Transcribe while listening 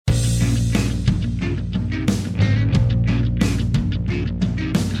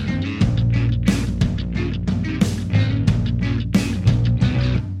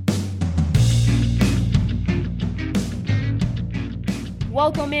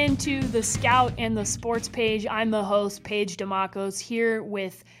Welcome into the Scout and the Sports Page. I'm the host, Paige DeMacos, here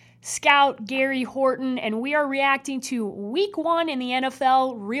with Scout Gary Horton, and we are reacting to Week 1 in the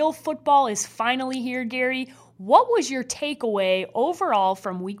NFL. Real football is finally here, Gary. What was your takeaway overall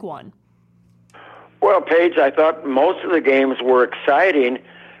from Week 1? Well, Paige, I thought most of the games were exciting,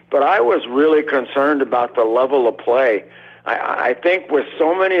 but I was really concerned about the level of play. I think with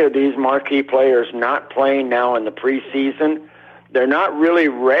so many of these marquee players not playing now in the preseason, they're not really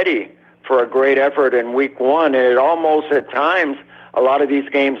ready for a great effort in Week 1, and it almost at times, a lot of these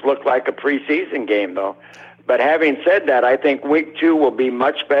games look like a preseason game, though. But having said that, I think Week 2 will be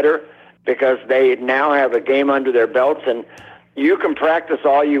much better because they now have a game under their belts, and you can practice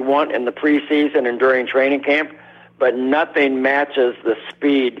all you want in the preseason and during training camp, but nothing matches the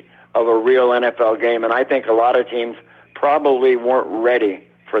speed of a real NFL game, and I think a lot of teams probably weren't ready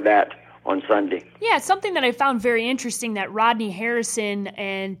for that on Sunday. Yeah, something that I found very interesting that Rodney Harrison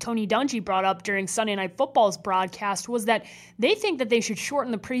and Tony Dungy brought up during Sunday Night Football's broadcast was that they think that they should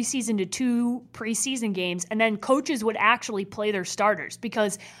shorten the preseason to 2 preseason games, and then coaches would actually play their starters,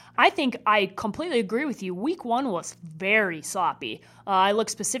 because I think I completely agree with you. Week 1 was very sloppy. I look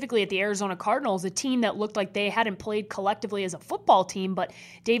specifically at the Arizona Cardinals, a team that looked like they hadn't played collectively as a football team, but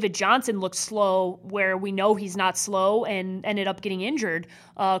David Johnson looked slow where we know he's not slow and ended up getting injured.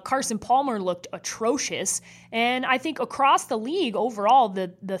 Carson Palmer looked atrocious. And I think across the league overall,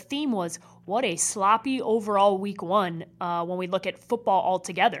 the theme was what a sloppy overall Week 1 when we look at football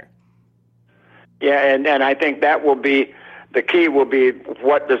altogether. Yeah, and I think that will be the key. Will be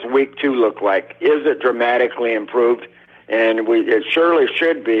what does Week 2 look like? Is it dramatically improved? And it surely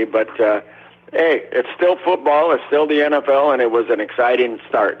should be, but hey, it's still football, it's still the NFL, and it was an exciting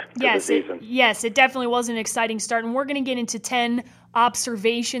start to the season. Yes, it definitely was an exciting start, and we're going to get into 10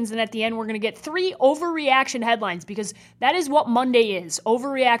 observations, and at the end we're going to get 3 overreaction headlines, because that is what Monday is.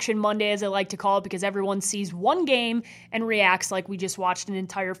 Overreaction Monday, as I like to call it, because everyone sees one game and reacts like we just watched an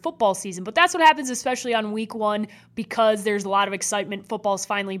entire football season. But that's what happens, especially on Week 1, because there's a lot of excitement. Football's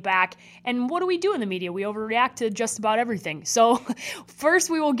finally back. And what do we do in the media? We overreact to just about everything. So first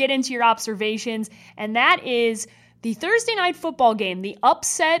we will get into your observations, and that is the Thursday night football game, the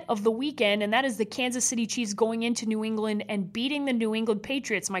upset of the weekend, and that is the Kansas City Chiefs going into New England and beating the New England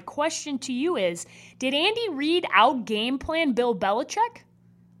Patriots. My question to you is, did Andy Reid out-game plan Bill Belichick?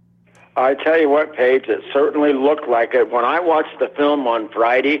 I tell you what, Paige, it certainly looked like it. When I watched the film on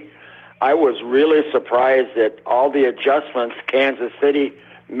Friday, I was really surprised at all the adjustments Kansas City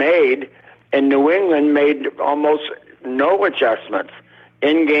made, and New England made almost no adjustments.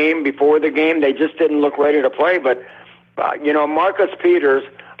 In game, before the game, they just didn't look ready to play. But, Marcus Peters,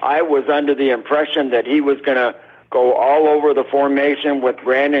 I was under the impression that he was going to go all over the formation with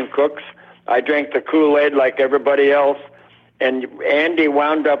Brandon Cooks. I drank the Kool-Aid like everybody else. And Andy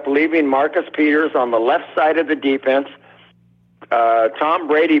wound up leaving Marcus Peters on the left side of the defense. Tom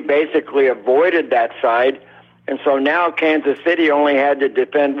Brady basically avoided that side. And so now Kansas City only had to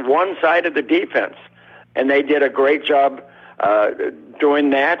defend one side of the defense. And they did a great job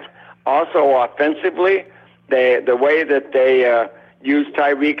doing that. Also offensively, the way that they used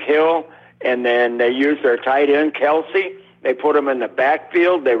Tyreek Hill, and then they used their tight end, Kelsey, they put him in the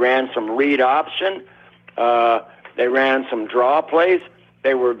backfield. They ran some read option. They ran some draw plays.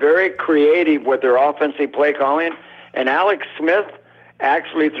 They were very creative with their offensive play calling. And Alex Smith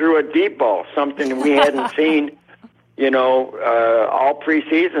actually threw a deep ball, something we hadn't seen, all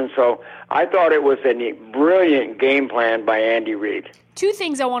preseason. So I thought it was a brilliant game plan by Andy Reid. 2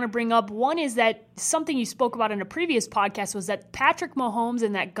 things I want to bring up. One is that something you spoke about in a previous podcast was that Patrick Mahomes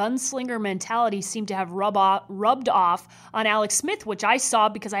and that gunslinger mentality seemed to have rubbed off on Alex Smith, which I saw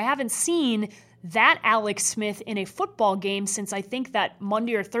because I haven't seen that Alex Smith in a football game since I think that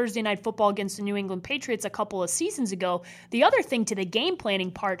Monday or Thursday night football against the New England Patriots a couple of seasons ago. The other thing to the game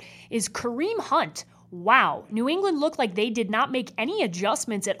planning part is Kareem Hunt. Wow, New England looked like they did not make any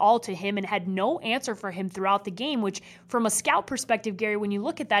adjustments at all to him and had no answer for him throughout the game, which from a scout perspective, Gary, when you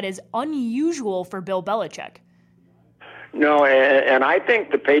look at that, is unusual for Bill Belichick. No, and I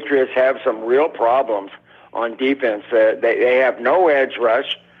think the Patriots have some real problems on defense. They have no edge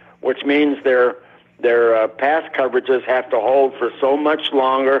rush, which means their pass coverages have to hold for so much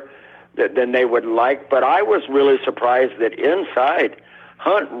longer than they would like. But I was really surprised that inside,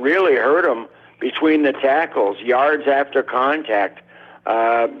 Hunt really hurt him between the tackles, yards after contact.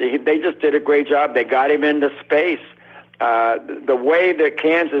 They just did a great job. They got him into space. The way that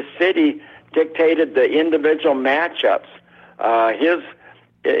Kansas City dictated the individual matchups,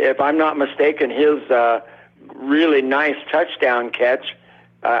 if I'm not mistaken, his really nice touchdown catch,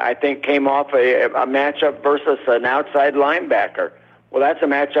 I think came off a matchup versus an outside linebacker well, that's a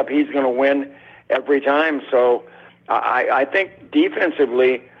matchup he's going to win every time. So I think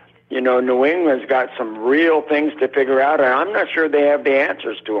defensively, New England's got some real things to figure out, and I'm not sure they have the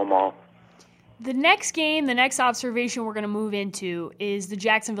answers to them all. The next game, the next observation we're going to move into is the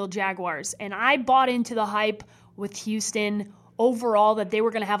Jacksonville Jaguars. And I bought into the hype with Houston overall that they were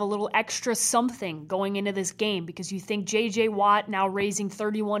going to have a little extra something going into this game because you think J.J. Watt now raising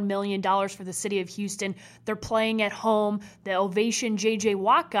 $31 million for the city of Houston. They're playing at home. The ovation J.J.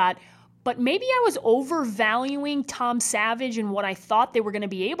 Watt got. But maybe I was overvaluing Tom Savage and what I thought they were going to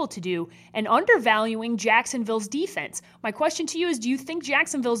be able to do and undervaluing Jacksonville's defense. My question to you is, do you think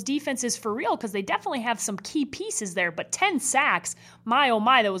Jacksonville's defense is for real? Because they definitely have some key pieces there, but 10 sacks, my oh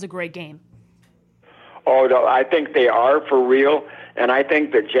my, that was a great game. Oh, no, I think they are for real, and I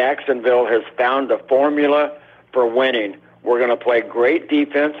think that Jacksonville has found a formula for winning. We're going to play great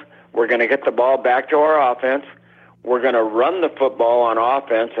defense. We're going to get the ball back to our offense. We're going to run the football on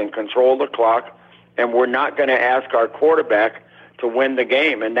offense and control the clock, and we're not going to ask our quarterback to win the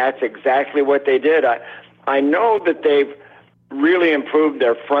game, and that's exactly what they did. I know that they've really improved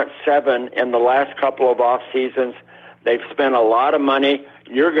their front seven in the last couple of off seasons. They've spent a lot of money.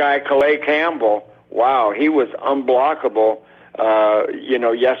 Your guy, Calais Campbell, wow, he was unblockable,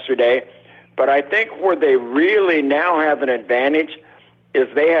 yesterday. But I think where they really now have an advantage is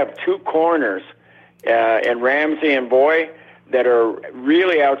they have two corners, and Ramsey and Boy, that are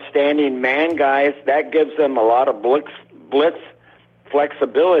really outstanding man guys. That gives them a lot of blitz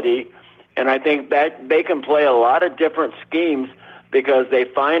flexibility, and I think that they can play a lot of different schemes because they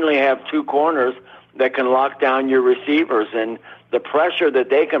finally have two corners that can lock down your receivers, and the pressure that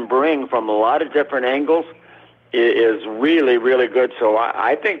they can bring from a lot of different angles is really, really good. So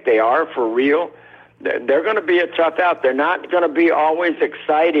I think they are for real. They're going to be a tough out. They're not going to be always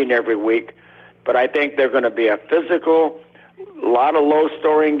exciting every week, but I think they're going to be a physical, a lot of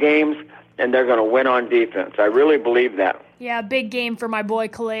low-scoring games, and they're going to win on defense. I really believe that. Yeah, big game for my boy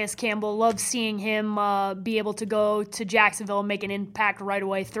Calais Campbell. Love seeing him be able to go to Jacksonville and make an impact right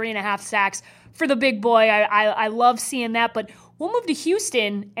away. 3.5 sacks for the big boy. I love seeing that. But we'll move to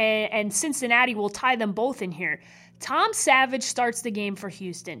Houston and Cincinnati. We'll tie them both in here. Tom Savage starts the game for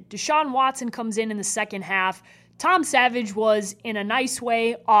Houston. Deshaun Watson comes in the second half. Tom Savage was, in a nice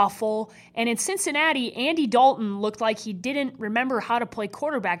way, awful. And in Cincinnati, Andy Dalton looked like he didn't remember how to play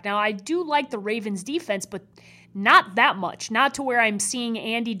quarterback. Now, I do like the Ravens' defense, but not that much. Not to where I'm seeing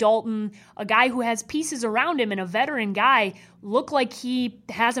Andy Dalton, a guy who has pieces around him and a veteran guy, look like he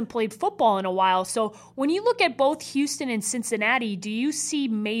hasn't played football in a while. So when you look at both Houston and Cincinnati, do you see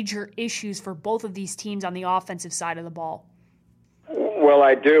major issues for both of these teams on the offensive side of the ball? Well,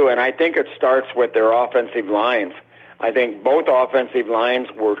 I do, and I think it starts with their offensive lines. I think both offensive lines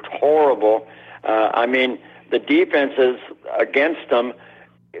were horrible. The defenses against them,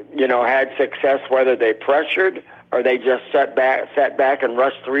 had success whether they pressured or they just sat back and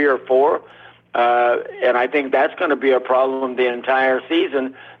rushed 3 or 4. And I think that's going to be a problem the entire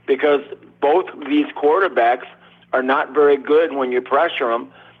season because both these quarterbacks are not very good when you pressure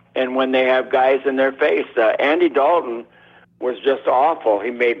them and when they have guys in their face. Andy Dalton was just awful.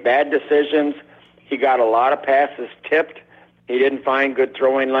 He made bad decisions. He got a lot of passes tipped. He didn't find good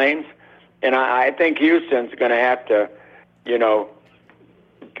throwing lanes. And I think Houston's going to have to,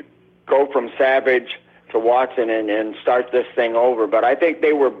 go from Savage to Watson and start this thing over. But I think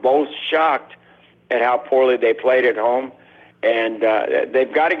they were both shocked at how poorly they played at home. And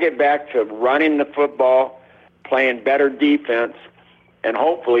they've got to get back to running the football, playing better defense, and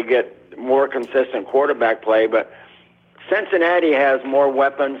hopefully get more consistent quarterback play. But Cincinnati has more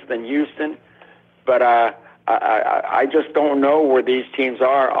weapons than Houston, but I just don't know where these teams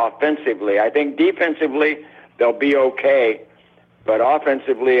are offensively. I think defensively they'll be okay, but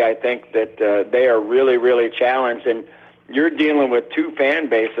offensively I think that they are really, really challenged, and you're dealing with two fan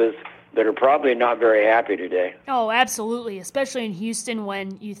bases that are probably not very happy today. Oh, absolutely, especially in Houston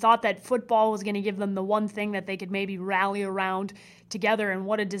when you thought that football was going to give them the one thing that they could maybe rally around together, and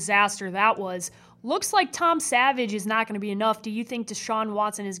what a disaster that was. Looks like Tom Savage is not going to be enough. Do you think Deshaun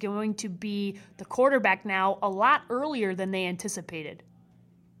Watson is going to be the quarterback now a lot earlier than they anticipated?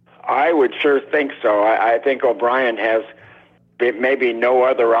 I would sure think so. I think O'Brien has maybe no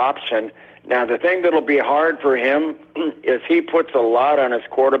other option. Now, the thing that'll be hard for him is he puts a lot on his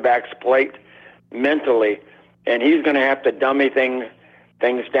quarterback's plate mentally, and he's going to have to dummy things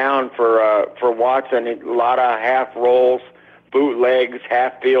down for Watson. A lot of half rolls, bootlegs,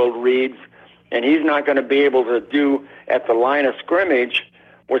 half field reads, and he's not going to be able to do at the line of scrimmage,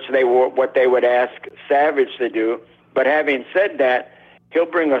 what they would ask Savage to do. But having said that, he'll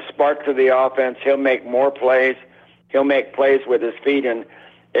bring a spark to the offense. He'll make more plays. he'll make plays with his feet. And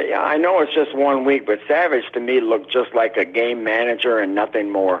I know it's just 1 week, but Savage to me looked just like a game manager and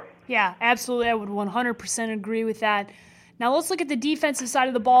nothing more. Yeah, absolutely. I would 100% agree with that. Now let's look at the defensive side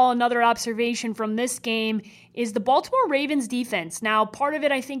of the ball. Another observation from this game is the Baltimore Ravens defense. Now, part of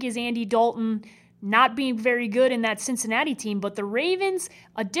it, I think, is Andy Dalton not being very good in that Cincinnati team, but the Ravens,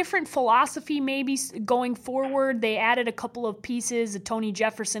 a different philosophy maybe going forward. They added a couple of pieces, a Tony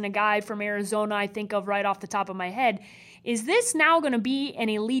Jefferson, a guy from Arizona I think of right off the top of my head. Is this now going to be an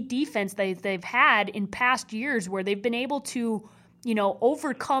elite defense that they've had in past years where they've been able to,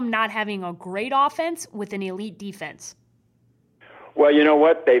 overcome not having a great offense with an elite defense? Well, you know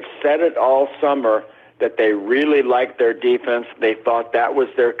what? They've said it all summer that they really liked their defense. They thought that was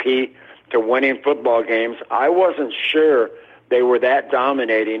their key to winning football games. I wasn't sure they were that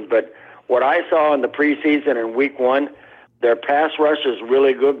dominating, but what I saw in the preseason in week 1, their pass rush is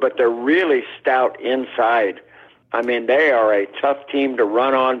really good, but they're really stout inside. I mean, they are a tough team to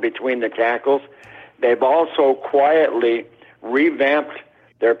run on between the tackles. They've also quietly revamped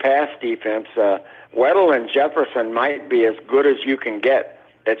their pass defense. Weddle and Jefferson might be as good as you can get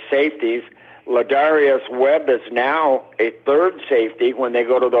at safeties. Ladarius Webb is now a third safety when they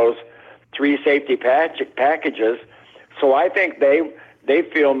go to those 3 safety packages. So I think they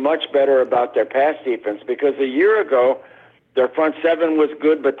feel much better about their pass defense because a year ago their front 7 was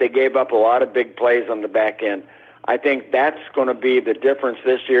good, but they gave up a lot of big plays on the back end. I think that's going to be the difference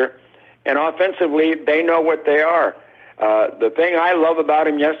this year. And offensively, they know what they are. The thing I love about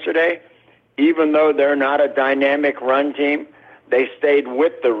them yesterday, even though they're not a dynamic run team, they stayed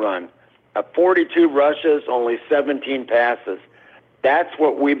with the run. 42 rushes, only 17 passes. That's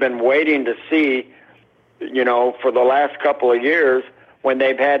what we've been waiting to see, for the last couple of years when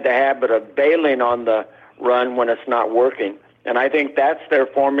they've had the habit of bailing on the run when it's not working. And I think that's their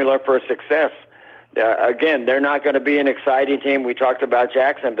formula for success. Again, they're not going to be an exciting team. We talked about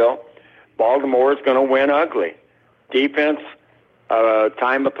Jacksonville. Baltimore is going to win ugly. Defense,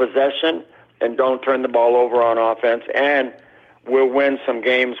 time of possession, and don't turn the ball over on offense. And we'll win some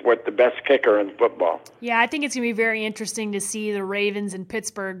games with the best kicker in football. Yeah, I think it's going to be very interesting to see the Ravens in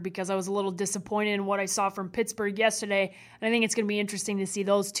Pittsburgh because I was a little disappointed in what I saw from Pittsburgh yesterday. And I think it's going to be interesting to see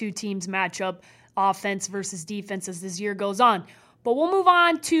those two teams match up, offense versus defense, as this year goes on. But we'll move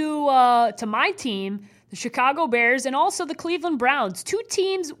on to my team, the Chicago Bears, and also the Cleveland Browns, 2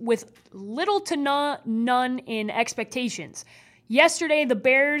 teams with little to none in expectations. Yesterday, the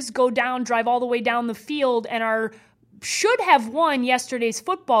Bears go down, drive all the way down the field, and should have won yesterday's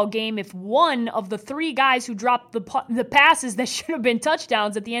football game if one of the 3 guys who dropped the passes that should have been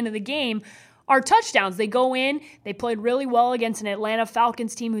touchdowns at the end of the game are touchdowns. They go in, they played really well against an Atlanta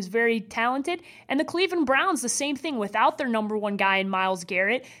Falcons team who's very talented, and the Cleveland Browns, the same thing, without their number 1 guy in Myles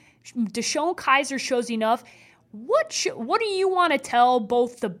Garrett. DeShone Kizer shows enough. What do you want to tell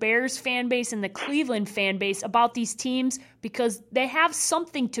both the Bears fan base and the Cleveland fan base about these teams, because they have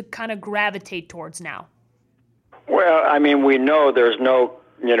something to kind of gravitate towards now? Well, I mean, we know there's no,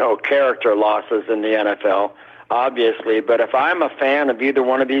 character losses in the NFL, obviously. But if I'm a fan of either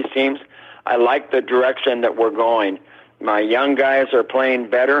one of these teams, I like the direction that we're going. My young guys are playing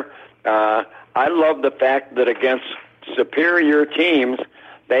better. I love the fact that against superior teams,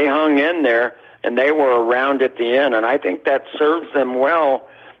 they hung in there and they were around at the end. And I think that serves them well,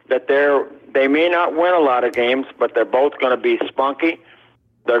 that they may not win a lot of games, but they're both going to be spunky.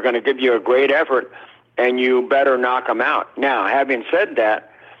 They're going to give you a great effort, and you better knock them out. Now, having said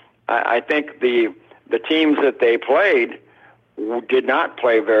that, I think the teams that they played did not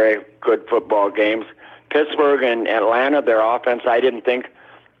play very good football games. Pittsburgh and Atlanta, their offense, I didn't think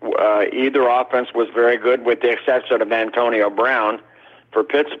either offense was very good, with the exception of Antonio Brown for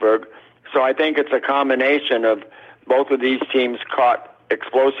Pittsburgh. So I think it's a combination of both of these teams caught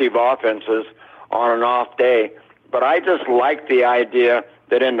explosive offenses on an off day. But I just like the idea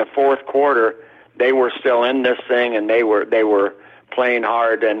that in the fourth quarter they were still in this thing and they were playing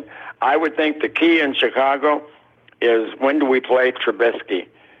hard. And I would think the key in Chicago is, when do we play Trubisky?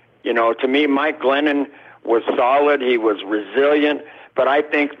 To me, Mike Glennon was solid. He was resilient, but I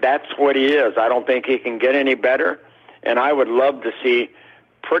think that's what he is. I don't think he can get any better. And I would love to see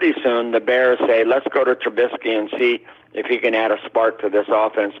pretty soon the Bears say, let's go to Trubisky and see if he can add a spark to this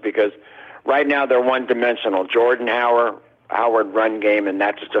offense, because right now they're one-dimensional. Jordan Howard run game, and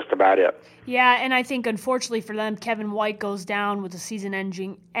that's just about it. Yeah, and I think unfortunately for them, Kevin White goes down with a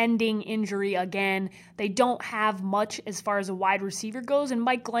season-ending injury again. They don't have much as far as a wide receiver goes, and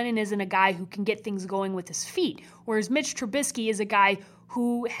Mike Glennon isn't a guy who can get things going with his feet, whereas Mitch Trubisky is a guy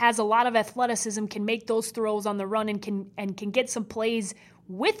who has a lot of athleticism, can make those throws on the run, and can get some plays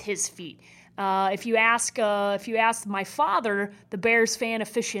with his feet. If you ask my father, the Bears fan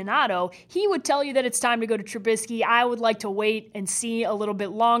aficionado, he would tell you that it's time to go to Trubisky. I would like to wait and see a little bit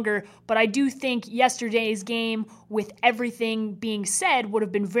longer, but I do think yesterday's game, with everything being said, would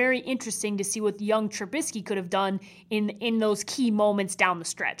have been very interesting to see what young Trubisky could have done in those key moments down the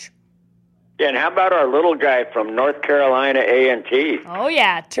stretch. Yeah, and how about our little guy from North Carolina A&T? Oh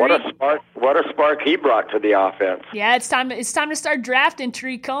yeah, what a spark he brought to the offense. Yeah, it's time to start drafting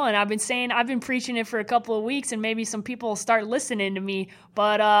Tariq Cohen. I've been preaching it for a couple of weeks, and maybe some people will start listening to me.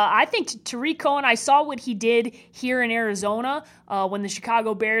 But I think Tariq Cohen, I saw what he did here in Arizona when the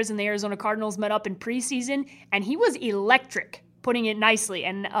Chicago Bears and the Arizona Cardinals met up in preseason, and he was electric, putting it nicely.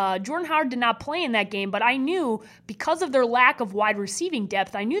 And Jordan Howard did not play in that game, but I knew because of their lack of wide receiving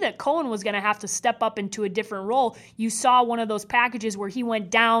depth, I knew that Cohen was going to have to step up into a different role. You saw one of those packages where he went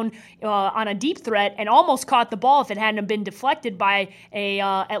down on a deep threat and almost caught the ball if it hadn't been deflected by a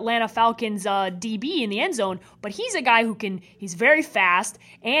Atlanta Falcons DB in the end zone. But he's a guy he's very fast,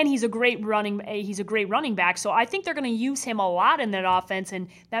 and he's a great running back. So I think they're going to use him a lot in that offense, and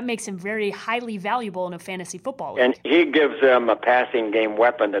that makes him very highly valuable in a fantasy football league. And he gives them a passing game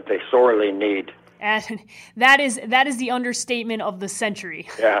weapon that they sorely need. And that is the understatement of the century.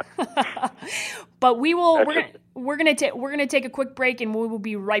 Yeah. But we're gonna take a quick break, and we will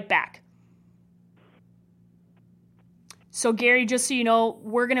be right back. So Gary, just so you know,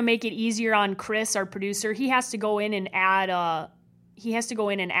 we're gonna make it easier on Chris, our producer. He has to go in and add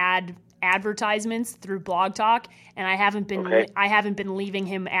advertisements through Blog Talk, and I haven't been leaving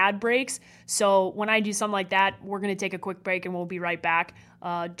him ad breaks. So when I do something like that, we're going to take a quick break, and we'll be right back.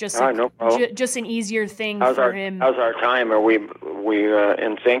 Just an easier thing for him. How's our time? Are we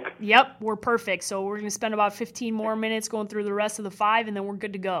in sync? Yep, we're perfect. So we're going to spend about 15 more minutes going through the rest of the 5, and then we're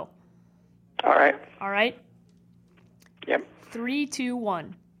good to go. All right. Yep. 3, 2,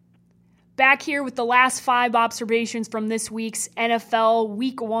 1. Back here with the last 5 observations from this week's NFL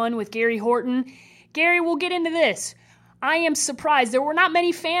Week 1 with Gary Horton. Gary, we'll get into this. I am surprised. There were not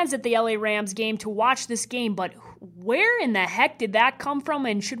many fans at the LA Rams game to watch this game, but where in the heck did that come from,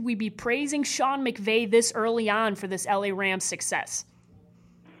 and should we be praising Sean McVay this early on for this LA Rams success?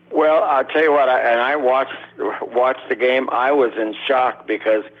 Well, I'll tell you what, I watched the game. I was in shock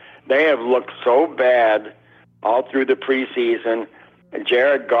because they have looked so bad all through the preseason.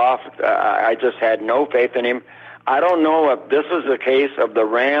 Jared Goff, I just had no faith in him. I don't know if this is a case of the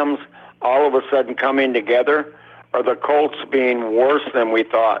Rams all of a sudden coming together or the Colts being worse than we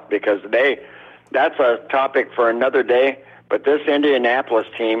thought, because that's a topic for another day. But this Indianapolis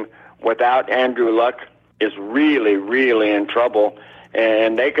team, without Andrew Luck, is really, really in trouble,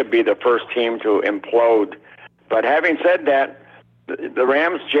 and they could be the first team to implode. But having said that, the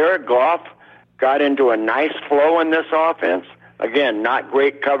Rams, Jared Goff, got into a nice flow in this offense. Again, not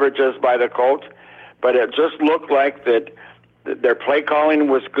great coverages by the Colts, but it just looked like that their play calling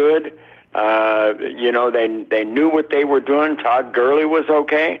was good. They knew what they were doing. Todd Gurley was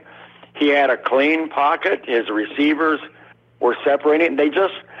okay. He had a clean pocket. His receivers were separating. They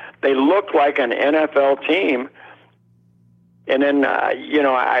looked like an NFL team. And then,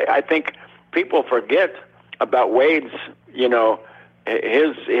 I think people forget about Wade's,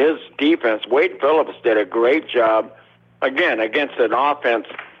 his defense. Wade Phillips did a great job, again, against an offense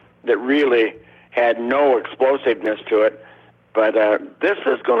that really had no explosiveness to it. But this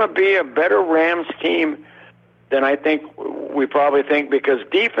is going to be a better Rams team than I think we probably think, because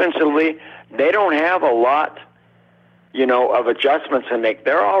defensively they don't have a lot, of adjustments to make.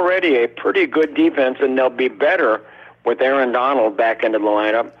 They're already a pretty good defense, and they'll be better with Aaron Donald back into the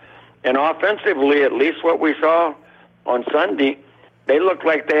lineup. And offensively, at least what we saw on Sunday, they look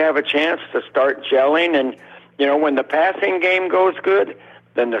like they have a chance to start gelling. And when the passing game goes good,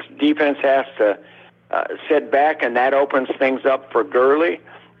 then the defense has to sit back, and that opens things up for Gurley.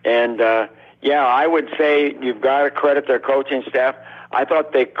 And, I would say you've got to credit their coaching staff. I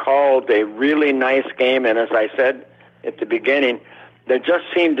thought they called a really nice game, and as I said at the beginning, there just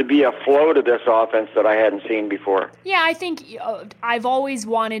seemed to be a flow to this offense that I hadn't seen before. Yeah, I think I've always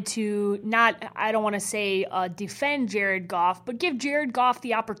wanted to I don't want to say defend Jared Goff, but give Jared Goff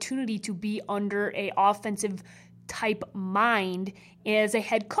the opportunity to be under a offensive type mind as a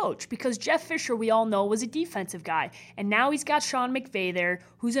head coach, because Jeff Fisher, we all know, was a defensive guy, and now he's got Sean McVay there,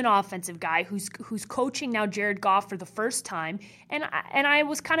 who's an offensive guy, who's coaching now Jared Goff for the first time, and I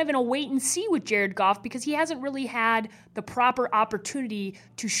was kind of in a wait and see with Jared Goff, because he hasn't really had the proper opportunity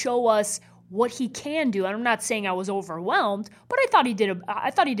to show us what he can do. And I'm not saying I was overwhelmed, but I thought he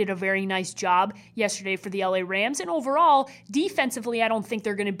did a very nice job yesterday for the LA Rams. And overall, defensively, I don't think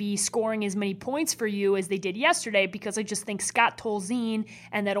they're going to be scoring as many points for you as they did yesterday, because I just think Scott Tolzien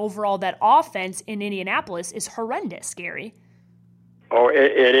and that offense in Indianapolis is horrendous, Gary. Oh,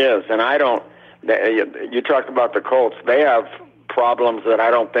 it is. And you talked about the Colts. They have problems that I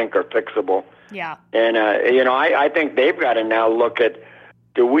don't think are fixable. Yeah. And, I think they've got to now look at,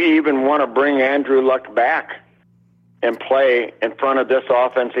 do we even want to bring Andrew Luck back and play in front of this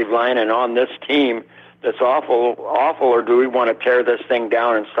offensive line and on this team that's awful, or do we want to tear this thing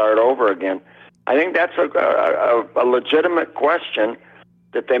down and start over again? I think that's a legitimate question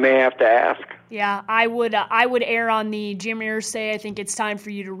that they may have to ask. Yeah, I would err on the Jim Irsay. I think it's time for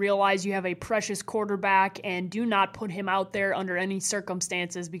you to realize you have a precious quarterback and do not put him out there under any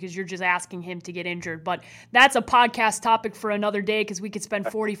circumstances, because you're just asking him to get injured. But that's a podcast topic for another day, because we could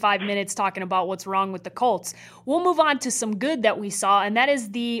spend 45 minutes talking about what's wrong with the Colts. We'll move on to some good that we saw, and that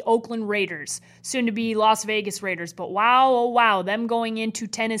is the Oakland Raiders, soon to be Las Vegas Raiders. But wow, oh wow, them going into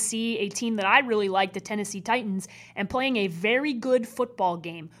Tennessee, a team that I really like, the Tennessee Titans, and playing a very good football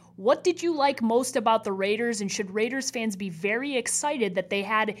game. What did you like most about the Raiders, and should Raiders fans be very excited that they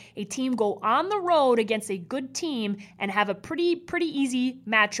had a team go on the road against a good team and have a pretty easy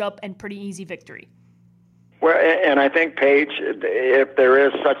matchup and pretty easy victory? Well, and I think, Paige, if there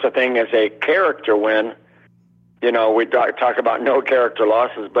is such a thing as a character win, we talk about no character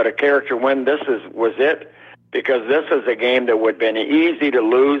losses, but a character win, was it, because this is a game that would have been easy to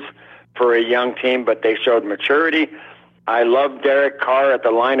lose for a young team, but they showed maturity. I love Derek Carr at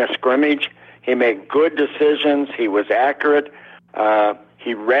the line of scrimmage. He made good decisions. He was accurate.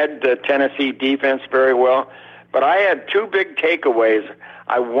 He read the Tennessee defense very well. But I had two big takeaways.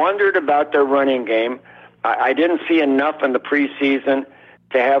 I wondered about their running game. I didn't see enough in the preseason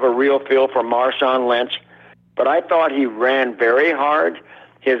to have a real feel for Marshawn Lynch, but I thought he ran very hard.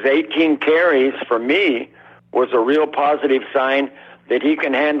 His 18 carries, for me, was a real positive sign that he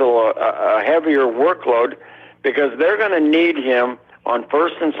can handle a heavier workload, because they're going to need him on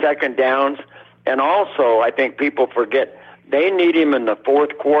first and second downs. And also, I think people forget, they need him in the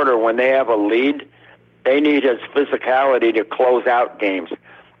fourth quarter when they have a lead. They need his physicality to close out games.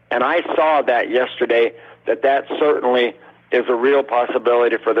 And I saw that yesterday, that certainly is a real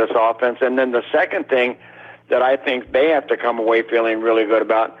possibility for this offense. And then the second thing that I think they have to come away feeling really good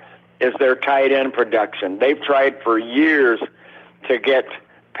about is their tight end production. They've tried for years to get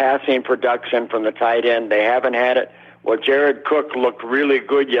passing production from the tight end. They haven't had it. Well, Jared Cook looked really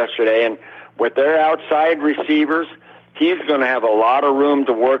good yesterday, and with their outside receivers, he's going to have a lot of room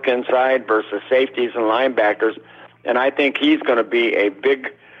to work inside versus safeties and linebackers, and I think he's going to be a big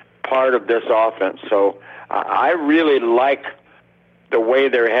part of this offense. So I really like the way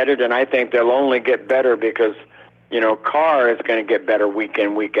they're headed, and I think they'll only get better because Carr is going to get better week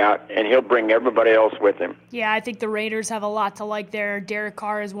in, week out, and he'll bring everybody else with him. Yeah, I think the Raiders have a lot to like there. Derek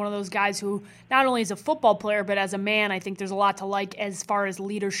Carr is one of those guys who not only is a football player, but as a man, I think there's a lot to like as far as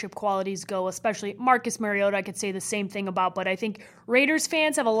leadership qualities go, especially Marcus Mariota I could say the same thing about. But I think Raiders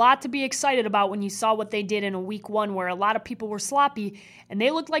fans have a lot to be excited about when you saw what they did in a week one where a lot of people were sloppy, and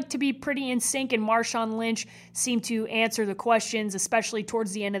they looked like to be pretty in sync, and Marshawn Lynch seemed to answer the questions, especially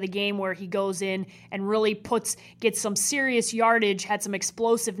towards the end of the game where he goes in and really gets some serious yardage, had some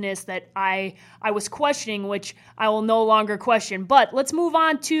explosiveness that I was questioning, which I will no longer question. But let's move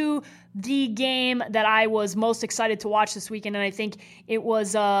on to the game that I was most excited to watch this weekend, and I think it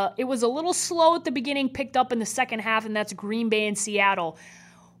was a little slow at the beginning, picked up in the second half, and that's Green Bay and Seattle.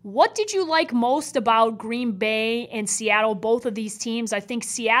 What did you like most about Green Bay and Seattle, both of these teams? I think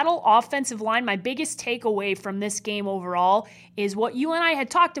Seattle offensive line, my biggest takeaway from this game overall is what you and I had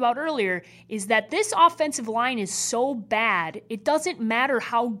talked about earlier, is that this offensive line is so bad, it doesn't matter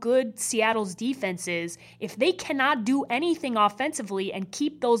how good Seattle's defense is. If they cannot do anything offensively and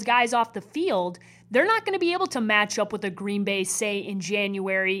keep those guys off the field, they're not going to be able to match up with a Green Bay, say, in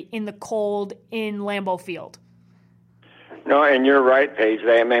January, in the cold, in Lambeau Field. No, and you're right, Paige.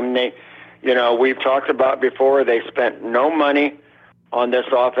 We've talked about before, they spent no money on this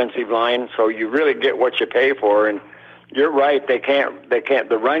offensive line, so you really get what you pay for. And you're right, they can't.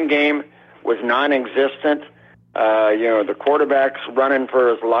 The run game was non-existent. The quarterback's running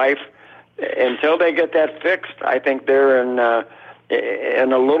for his life. Until they get that fixed, I think they're in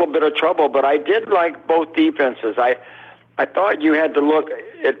a little bit of trouble. But I did like both defenses. I thought you had to look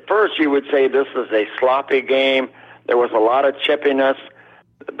at first. You would say this is a sloppy game. There was a lot of chippiness.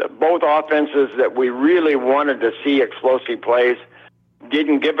 Both offenses that we really wanted to see explosive plays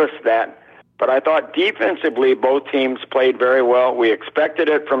didn't give us that. But I thought defensively both teams played very well. We expected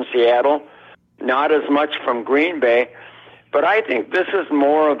it from Seattle. not as much from Green Bay. But I think this is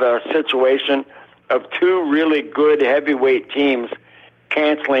more of a situation of two really good heavyweight teams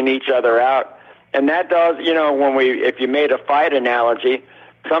canceling each other out. And that does, if you made a fight analogy,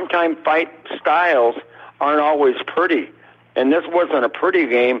 sometimes fight styles aren't always pretty. And this wasn't a pretty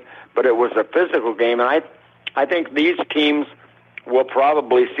game, but it was a physical game. And I think these teams we'll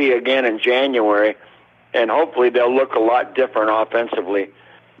probably see again in January, and hopefully they'll look a lot different offensively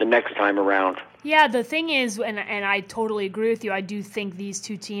the next time around. Yeah, the thing is, and I totally agree with you, I do think these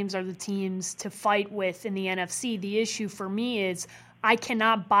two teams are the teams to fight with in the NFC. The issue for me is I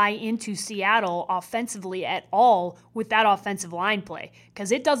cannot buy into Seattle offensively at all with that offensive line play.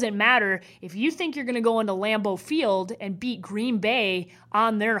 Because it doesn't matter if you think you're going to go into Lambeau Field and beat Green Bay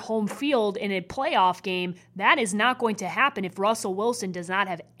on their home field in a playoff game. That is not going to happen if Russell Wilson does not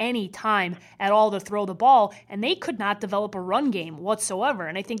have any time at all to throw the ball, and they could not develop a run game whatsoever.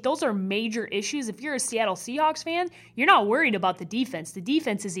 And I think those are major issues. If you're a Seattle Seahawks fan, you're not worried about the defense. The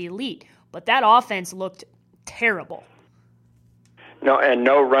defense is elite, but that offense looked terrible. No, and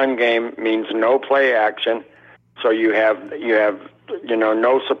no run game means no play action. So you have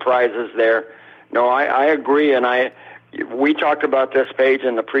no surprises there. No, I agree, and we talked about this, Paige,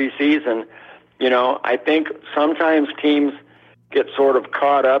 in the preseason. I think sometimes teams get sort of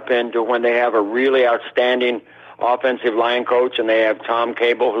caught up into when they have a really outstanding offensive line coach and they have Tom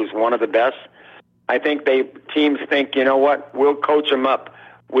Cable, who's one of the best. I think teams think, you know what, we'll coach them up.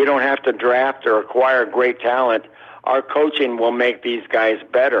 We don't have to draft or acquire great talent. Our coaching will make these guys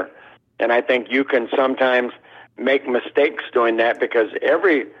better. And I think you can sometimes make mistakes doing that because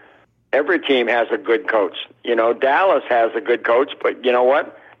every team has a good coach. Dallas has a good coach, but you know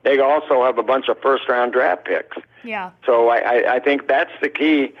what? They also have a bunch of first-round draft picks. Yeah. So I think that's the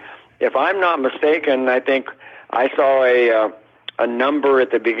key. If I'm not mistaken, I think I saw a number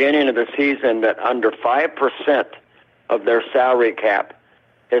at the beginning of the season that under 5% of their salary cap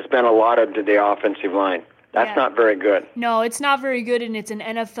has been allotted to the offensive line. That's not very good. No, it's not very good, and it's an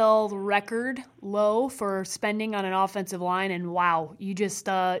NFL record low for spending on an offensive line, and wow, you just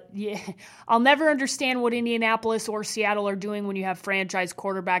I'll never understand what Indianapolis or Seattle are doing when you have franchise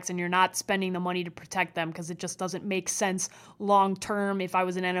quarterbacks and you're not spending the money to protect them, because it just doesn't make sense long term. If I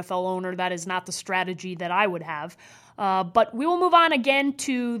was an NFL owner, that is not the strategy that I would have. But we will move on again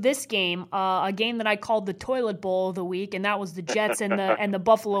to this game, a game that I called the toilet bowl of the week, and that was the Jets and the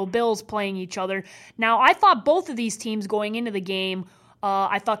Buffalo Bills playing each other. Now, I thought both of these teams going into the game,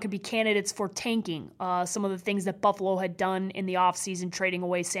 I thought could be candidates for tanking. Some of the things that Buffalo had done in the offseason, trading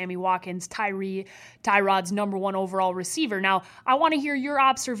away Sammy Watkins, Tyrod's number one overall receiver. Now, I want to hear your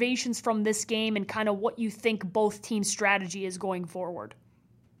observations from this game and kind of what you think both teams' strategy is going forward.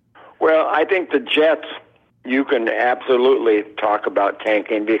 Well, I think the Jets, you can absolutely talk about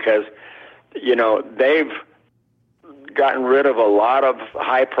tanking because, they've gotten rid of a lot of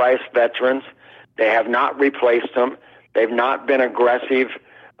high-priced veterans. They have not replaced them. They've not been aggressive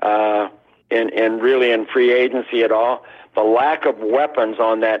in free agency at all. The lack of weapons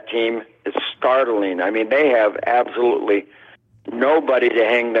on that team is startling. I mean, they have absolutely nobody to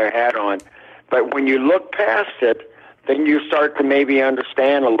hang their hat on. But when you look past it, then you start to maybe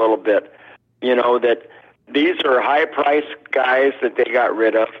understand a little bit, that these are high-priced guys that they got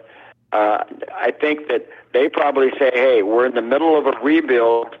rid of. I think that they probably say, hey, we're in the middle of a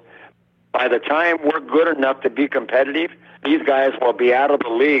rebuild. By the time we're good enough to be competitive, these guys will be out of the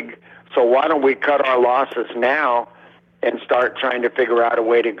league. So why don't we cut our losses now and start trying to figure out a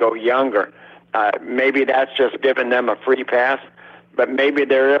way to go younger? Maybe that's just giving them a free pass, but maybe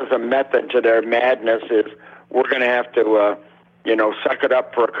there is a method to their madness is we're going to have to suck it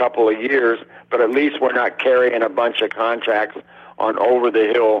up for a couple of years, but at least we're not carrying a bunch of contracts on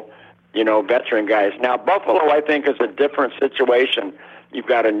over-the-hill, veteran guys. Now, Buffalo, I think, is a different situation. You've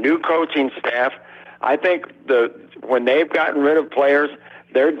got a new coaching staff. I think when they've gotten rid of players,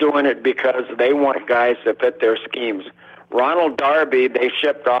 they're doing it because they want guys to fit their schemes. Ronald Darby, they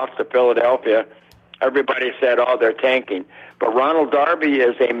shipped off to Philadelphia. Everybody said, oh, they're tanking. But Ronald Darby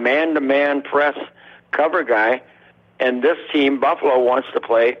is a man-to-man press cover guy, and this team, Buffalo, wants to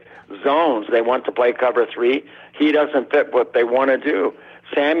play zones. They want to play cover three. He doesn't fit what they want to do.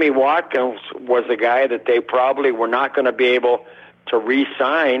 Sammy Watkins was a guy that they probably were not going to be able to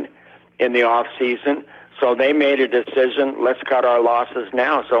re-sign in the offseason, so they made a decision, let's cut our losses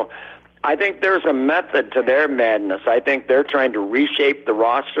now. So I think there's a method to their madness. I think they're trying to reshape the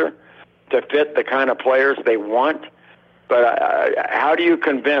roster to fit the kind of players they want. But how do you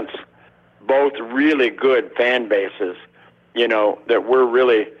convince both really good fan bases, that we're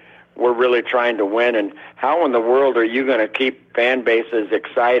we're really trying to win. And how in the world are you going to keep fan bases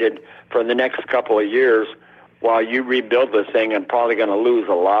excited for the next couple of years while you rebuild this thing and probably going to lose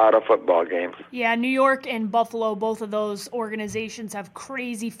a lot of football games? Yeah, New York and Buffalo, both of those organizations have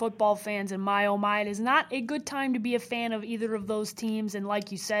crazy football fans, and my oh my, it is not a good time to be a fan of either of those teams. And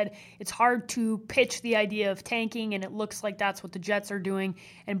like you said, it's hard to pitch the idea of tanking, and it looks like that's what the Jets are doing.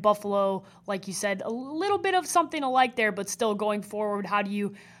 And Buffalo, like you said, a little bit of something alike there, but still going forward, how do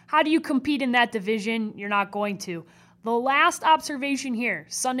you compete in that division? You're not going to. The last observation here,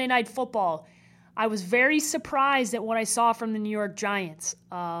 Sunday Night Football. I was very surprised at what I saw from the New York Giants,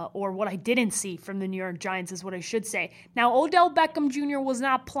 or what I didn't see from the New York Giants is what I should say. Now, Odell Beckham Jr. was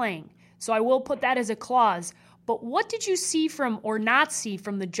not playing, so I will put that as a clause. But what did you see from or not see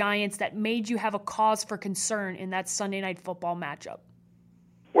from the Giants that made you have a cause for concern in that Sunday Night Football matchup?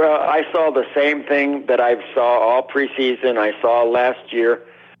 Well, I saw the same thing that I saw all preseason, I saw last year.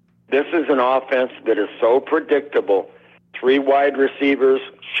 This is an offense that is so predictable. 3 wide receivers,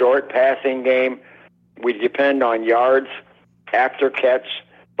 short passing game. We depend on yards after catch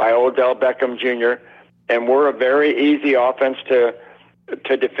by Odell Beckham Jr., and we're a very easy offense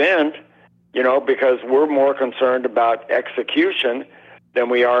to defend, because we're more concerned about execution than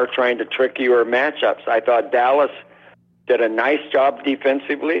we are trying to trick you or matchups. I thought Dallas did a nice job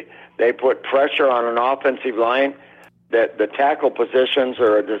defensively. They put pressure on an offensive line that the tackle positions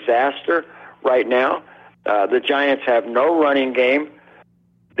are a disaster right now. The Giants have no running game,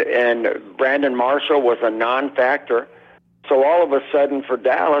 and Brandon Marshall was a non-factor. So all of a sudden for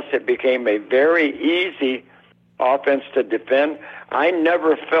Dallas, it became a very easy offense to defend. I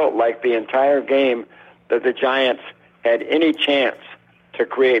never felt like the entire game that the Giants had any chance to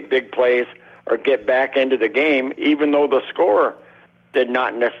create big plays or get back into the game, even though the score did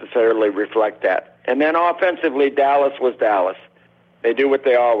not necessarily reflect that. And then offensively, Dallas was Dallas. They do what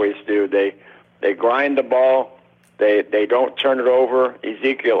they always do. They grind the ball. They don't turn it over.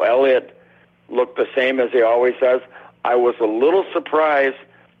 Ezekiel Elliott looked the same as he always does. I was a little surprised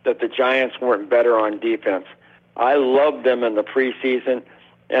that the Giants weren't better on defense. I loved them in the preseason,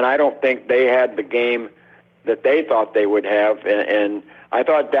 and I don't think they had the game that they thought they would have. And I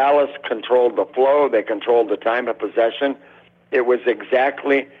thought Dallas controlled the flow. They controlled the time of possession. It was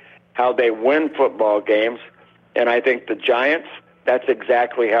exactly how they win football games. And I think the Giants, that's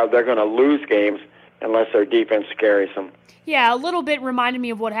exactly how they're going to lose games unless their defense carries them. Yeah, a little bit reminded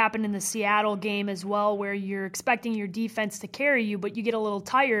me of what happened in the Seattle game as well, where you're expecting your defense to carry you, but you get a little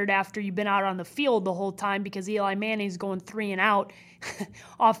tired after you've been out on the field the whole time because Eli Manning's going 3 and out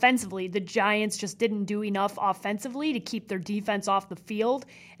offensively. The Giants just didn't do enough offensively to keep their defense off the field,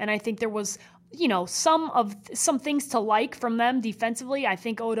 and I think there was some things to like from them defensively. I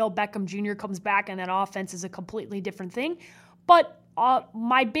think Odell Beckham Jr. comes back and that offense is a completely different thing. But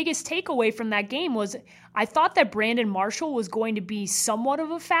my biggest takeaway from that game was I thought that Brandon Marshall was going to be somewhat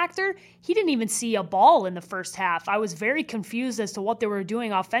of a factor. He didn't even see a ball in the first half. I was very confused as to what they were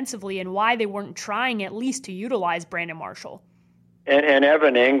doing offensively and why they weren't trying at least to utilize Brandon Marshall. And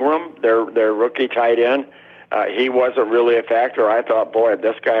Evan Ingram, their rookie tight end, he wasn't really a factor. I thought, boy,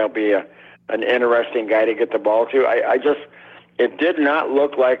 this guy will be an interesting guy to get the ball to. It did not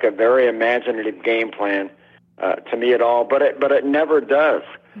look like a very imaginative game plan to me at all, but it never does.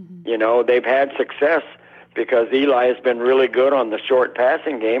 Mm-hmm. They've had success because Eli has been really good on the short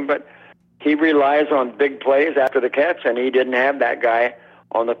passing game, but he relies on big plays after the catch, and he didn't have that guy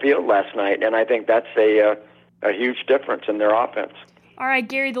on the field last night, and I think that's a huge difference in their offense. All right,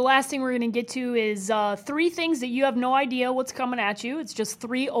 Gary, the last thing we're going to get to is 3 things that you have no idea what's coming at you. It's just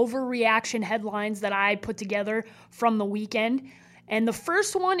 3 overreaction headlines that I put together from the weekend. And the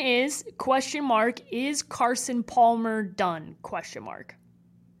first one is, is Carson Palmer done?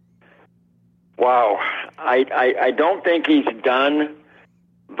 Wow. I don't think he's done,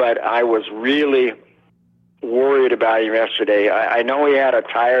 but I was really worried about him yesterday. I know he had a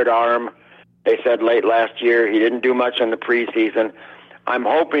tired arm. They said late last year he didn't do much in the preseason. I'm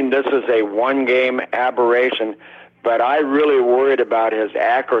hoping this is a one-game aberration, but I really worried about his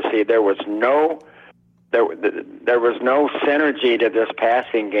accuracy. There was no synergy to this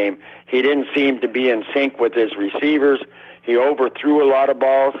passing game. He didn't seem to be in sync with his receivers. He overthrew a lot of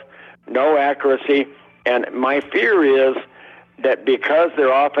balls, no accuracy. And my fear is that because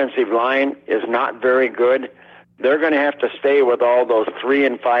their offensive line is not very good, they're going to have to stay with all those 3-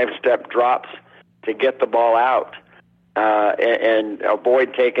 and 5-step drops to get the ball out and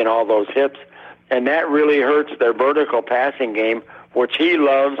avoid taking all those hits. And that really hurts their vertical passing game, which he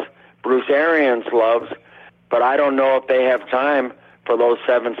loves, Bruce Arians loves, but I don't know if they have time for those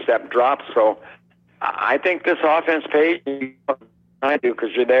 7-step drops. So I think this offense, Paige, I do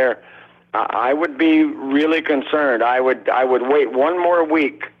because you're there. I would be really concerned. I would wait one more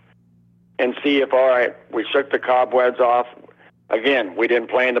week and see if, all right, we shook the cobwebs off. Again, we didn't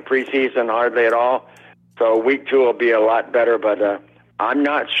play in the preseason hardly at all, so week 2 will be a lot better, but I'm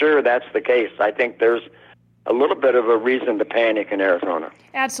not sure that's the case. I think there's a little bit of a reason to panic in Arizona.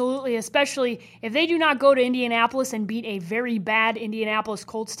 Absolutely, especially if they do not go to Indianapolis and beat a very bad Indianapolis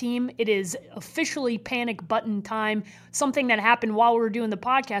Colts team. It is officially panic button time. Something that happened while we were doing the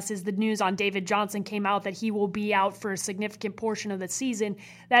podcast is the news on David Johnson came out that he will be out for a significant portion of the season.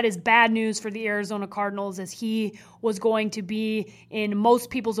 That is bad news for the Arizona Cardinals, as he was going to be, in most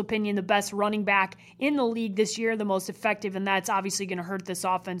people's opinion, the best running back in the league this year, the most effective, and that's obviously going to hurt this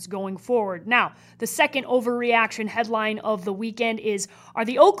offense going forward. Now, the second overreaction headline of the weekend is, are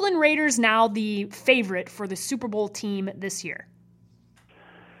the Oakland Raiders now the favorite for the Super Bowl team this year?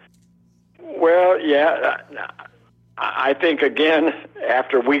 Well, yeah. I think, again,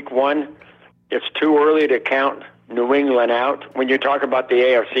 after week 1, it's too early to count New England out when you talk about the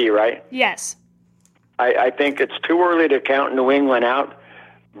AFC, right? Yes. I think it's too early to count New England out,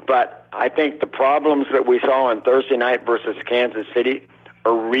 but I think the problems that we saw on Thursday night versus Kansas City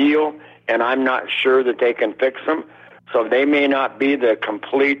are real, and I'm not sure that they can fix them. So they may not be the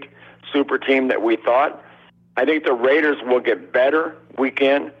complete super team that we thought. I think the Raiders will get better week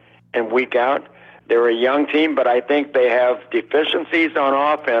in and week out. They're a young team, but I think they have deficiencies on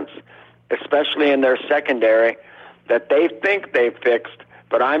offense, especially in their secondary, that they think they've fixed,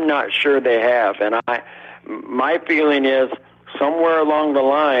 but I'm not sure they have. And my feeling is somewhere along the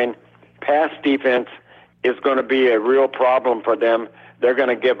line, pass defense is going to be a real problem for them. They're going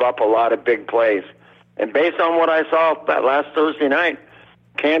to give up a lot of big plays. And based on what I saw that last Thursday night,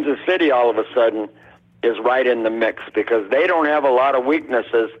 Kansas City all of a sudden is right in the mix because they don't have a lot of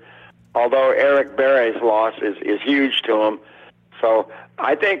weaknesses, although Eric Berry's loss is huge to them. So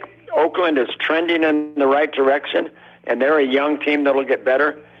I think Oakland is trending in the right direction, and they're a young team that'll get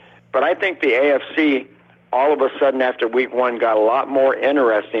better. But I think the AFC all of a sudden after week 1 got a lot more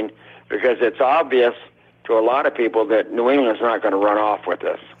interesting because it's obvious to a lot of people that New England's not going to run off with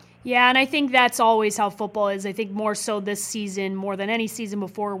this. Yeah, and I think that's always how football is. I think more so this season, more than any season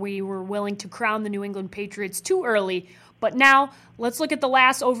before, we were willing to crown the New England Patriots too early. But now, let's look at the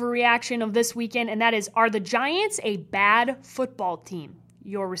last overreaction of this weekend, and that is, are the Giants a bad football team?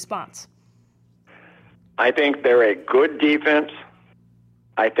 Your response? I think they're a good defense.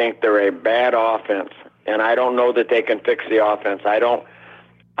 I think they're a bad offense. And I don't know that they can fix the offense. I don't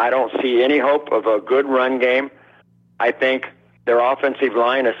see any hope of a good run game. I think their offensive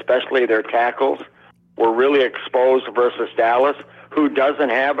line, especially their tackles, were really exposed versus Dallas, who doesn't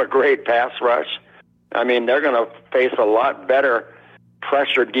have a great pass rush. I mean, they're going to face a lot better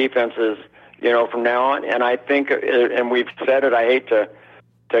pressure defenses, from now on. And I think, and we've said it, I hate to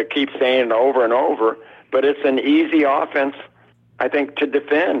keep saying it over and over, but it's an easy offense, I think, to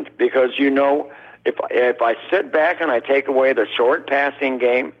defend because, if I sit back and I take away the short passing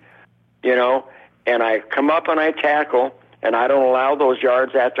game, and I come up and I tackle, and I don't allow those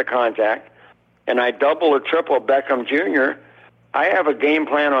yards after contact, and I double or triple Beckham Jr., I have a game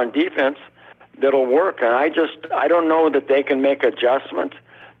plan on defense that'll work. And I don't know that they can make adjustments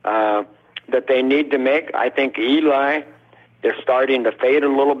that they need to make. I think Eli is starting to fade a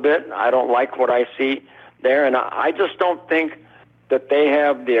little bit. I don't like what I see there, and I just don't think that they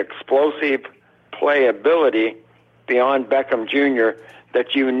have the explosive playability beyond Beckham Jr.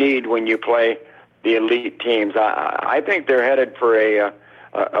 that you need when you play the elite teams. I think they're headed for a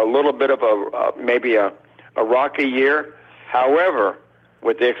little bit of maybe a rocky year. However,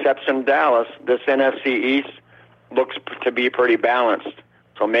 with the exception of Dallas, this NFC East looks to be pretty balanced.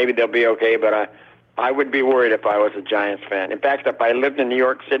 So maybe they'll be okay, but I would be worried if I was a Giants fan. In fact, if I lived in New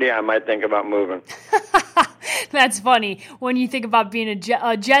York City, I might think about moving. That's funny when you think about being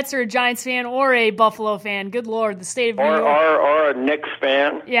a Jets or a Giants fan or a Buffalo fan. Good Lord, the state of New York. Or a Knicks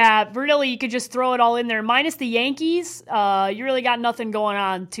fan. Yeah, really, you could just throw it all in there. Minus the Yankees, you really got nothing going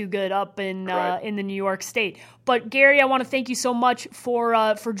on too good up in the New York state. But Gary, I want to thank you so much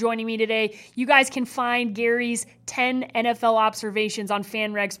for joining me today. You guys can find Gary's 10 NFL observations on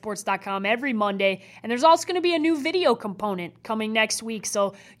FanRagSports.com every Monday. And there's also going to be a new video component coming next week,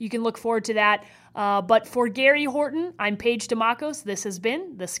 so you can look forward to that. But for Gary Horton, I'm Paige DeMacos. This has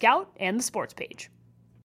been The Scout and the Sports Page.